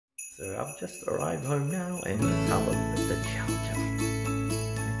So I've just arrived home now and let's have a look at the Chow Chow.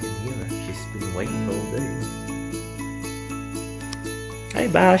 I can hear her, she's been waiting all day. Hey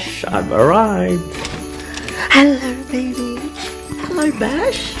Bash, I've arrived. Hello baby. Hello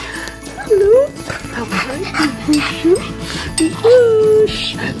Bash. Hello. How are you?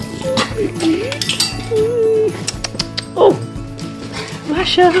 Bash. Oh,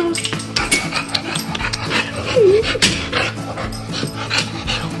 Basha.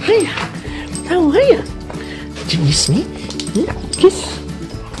 Hey, how are you? Did you miss me? Kiss.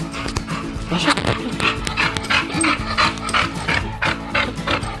 Basha.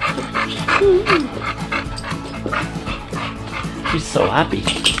 She's so happy.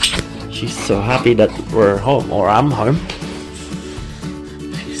 She's so happy that we're home, or I'm home.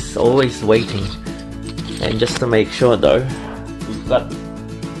 She's always waiting. And just to make sure though, we've got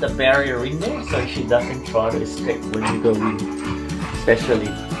the barrier in there so she doesn't try to escape when we go in. Especially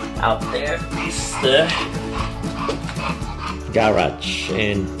out there is the garage,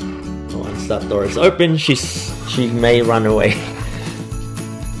 and once that door is open, she may run away.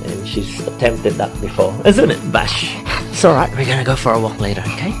 And she's attempted that before, isn't it, Bash? It's alright, we're gonna go for a walk later,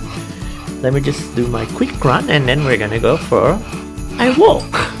 okay? Let me just do my quick run and then we're gonna go for a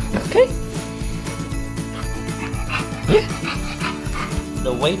walk, okay? Yeah.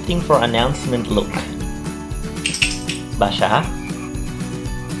 The waiting for announcement look. Basha,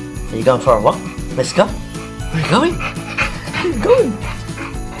 are you going for a walk? Let's go. We're going. We're going.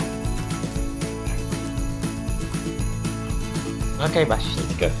 Okay, Bash,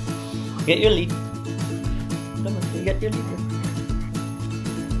 let's go. Get your lead. Come on, you get your lead.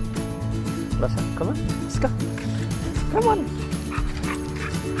 Basha, come on, let's go. Come on.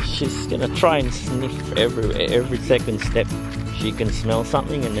 She's gonna try and sniff everywhere, every second step. She can smell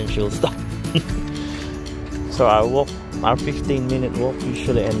something and then she'll stop. So our 15-minute walk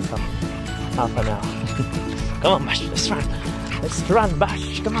usually ends up half an hour. Come on, Bash, let's run. Let's run,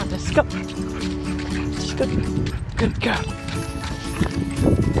 Bash. Come on, let's go. It's good. Good girl.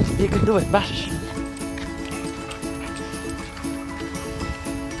 You can do it, Bash.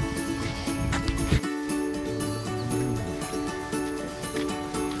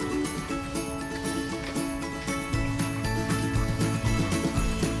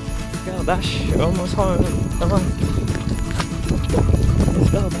 Go, Bash, you're almost home. Come on. Let's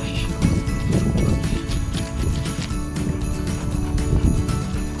go, Bash.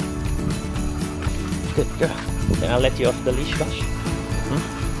 Good girl. Then I'll let you off the leash, Bash.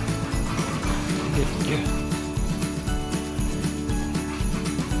 Good girl.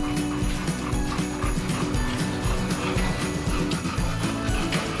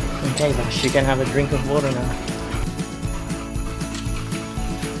 Okay, Bash, you can have a drink of water now.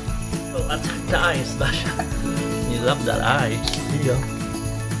 Oh, that's the eyes, Bash. You love that eye. Here you go.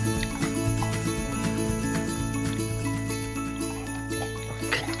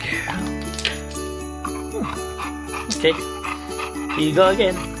 Good girl. Okay. Here you go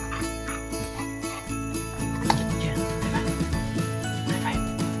again. Good girl. High five.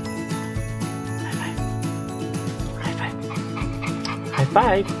 High five. High five. High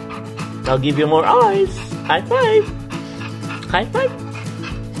five. I'll give you more eyes. High five. High five.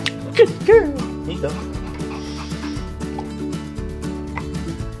 Good girl. Here you go.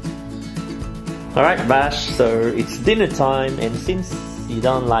 Alright, Bash, so it's dinner time, and since you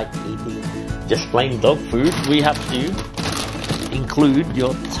don't like eating just plain dog food, we have to include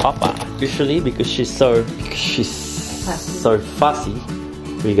your topper. Usually, because she's so fussy,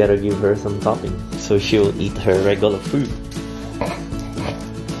 we gotta give her some topping so she'll eat her regular food.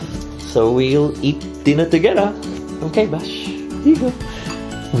 So we'll eat dinner together. Okay, Bash, here you go.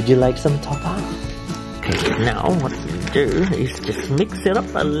 Would you like some topper? Okay, now what we do is just mix it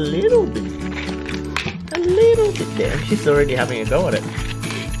up a little bit. A little bit there. She's already having a go at it.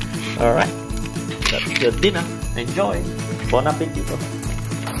 Alright, that's your dinner. Enjoy. Bon appetito.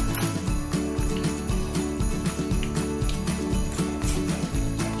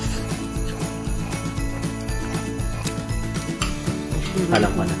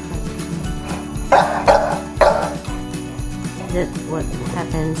 Alam mo na. That's what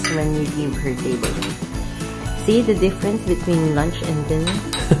happens when you give her table. See the difference between lunch and dinner?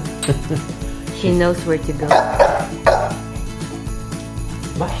 She knows where to go.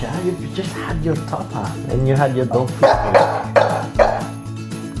 Basha, you just had your topper and you had your dog food.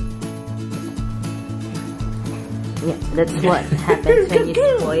 Yeah, that's what happens when you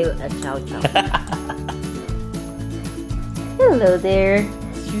spoil a Chow Chow. Hello there.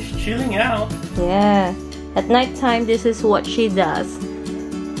 She's chilling out. Yeah. At night time, this is what she does.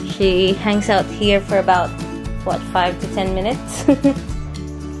 She hangs out here for about, what, 5 to 10 minutes?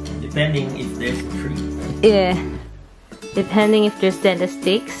 depending if there's a treat. Yeah, depending if there's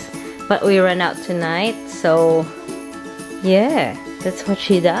dentistics. But we run out tonight, so yeah, that's what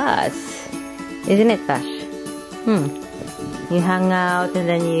she does, isn't it, Bash? You hang out and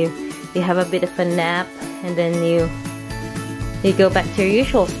then you have a bit of a nap and then you go back to your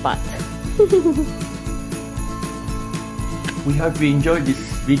usual spot. We hope you enjoyed this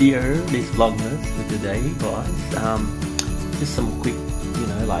video, this Vlogmas for today, guys. Just some quick, you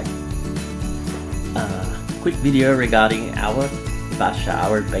know, like quick video regarding our Basha,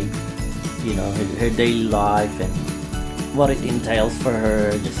 our baby. You know, her daily life and what it entails for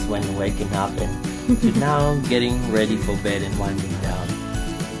her just when waking up and now getting ready for bed and winding down.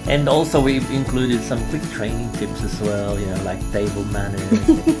 And also we've included some quick training tips as well, you know, like table manners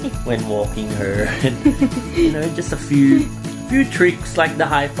when walking her, and you know, just a few tricks like the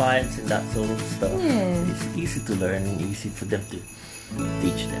high fives and that sort of stuff. Yeah. It's easy to learn and easy for them to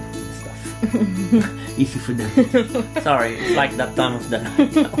teach them and stuff. Easy for them. Sorry, it's like that time of the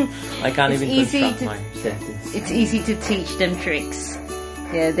night now. I can't even construct my sentence. It's easy to teach them tricks.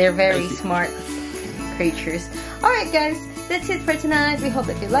 Yeah, they're very smart creatures. Alright guys, that's it for tonight. We hope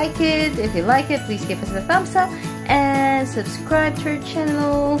that you like it. If you like it, please give us a thumbs up and subscribe to our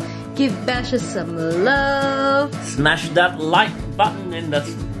channel. Give Basha some love. Smash that like button and that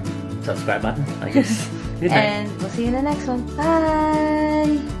subscribe button, I guess. Good night. And we'll see you in the next one.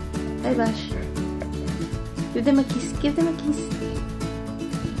 Bye. Bye, Bash. Give them a kiss. Give them a kiss.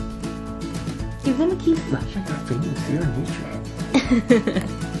 Give them a kiss. Bash, your fingers, you're a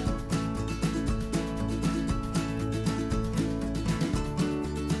nature.